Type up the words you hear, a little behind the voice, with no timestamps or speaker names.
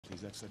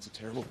please. That's a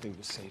terrible thing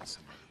to say to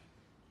somebody.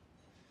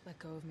 Let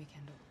go of me,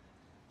 Kendall.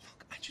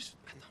 Look, I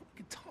thought we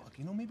could talk.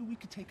 You know, maybe we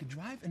could take a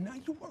drive, and now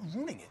you are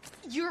ruining it.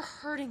 You're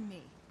hurting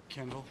me.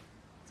 Kendall,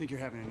 I think you're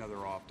having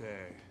another off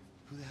day.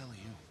 Who the hell are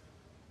you?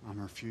 I'm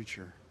her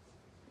future.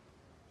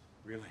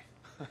 Really?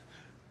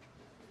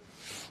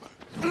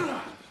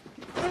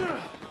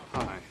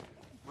 Hi,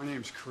 my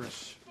name's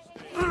Chris.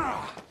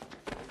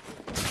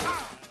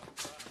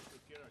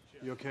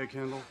 You okay,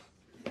 Kendall?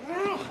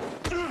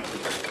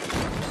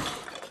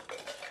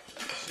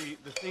 See,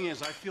 the thing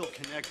is, I feel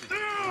connected to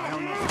you, but I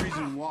don't know the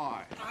reason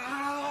why.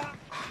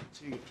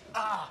 See,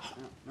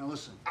 now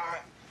listen.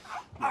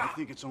 I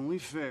think it's only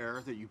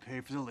fair that you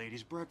pay for the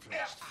ladies'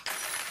 breakfast.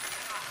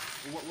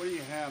 Well, what are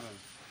you having?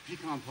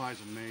 Pecan pie's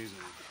amazing.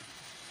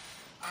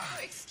 Oh,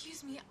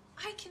 excuse me.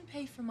 I can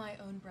pay for my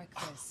own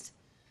breakfast.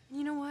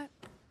 You know what?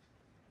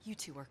 You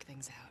two work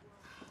things out.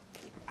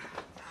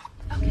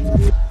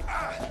 Okay.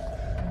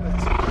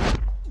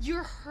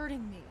 You're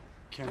hurting me.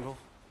 Kendall,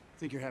 I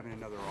think you're having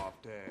another off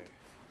day.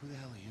 Who the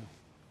hell are you?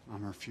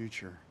 I'm her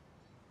future.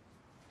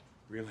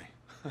 Really?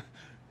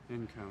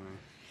 Incoming.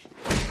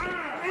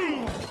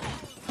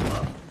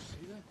 God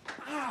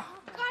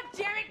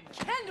damn it,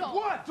 Kendall!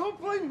 What? Don't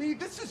blame me.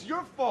 This is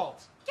your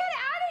fault. Get out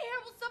of here!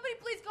 Will somebody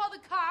please call the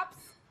cops?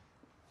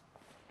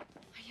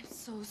 I am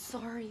so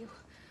sorry.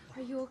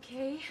 Are you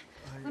okay?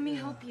 Let me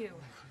help you.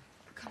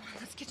 Come on,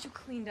 let's get you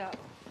cleaned up.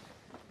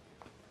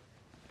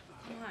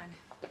 Come on.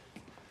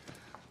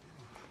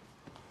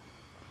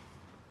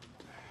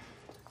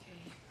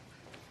 Okay.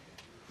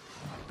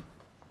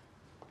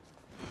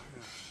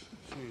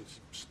 Seen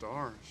some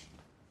stars.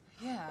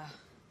 Yeah.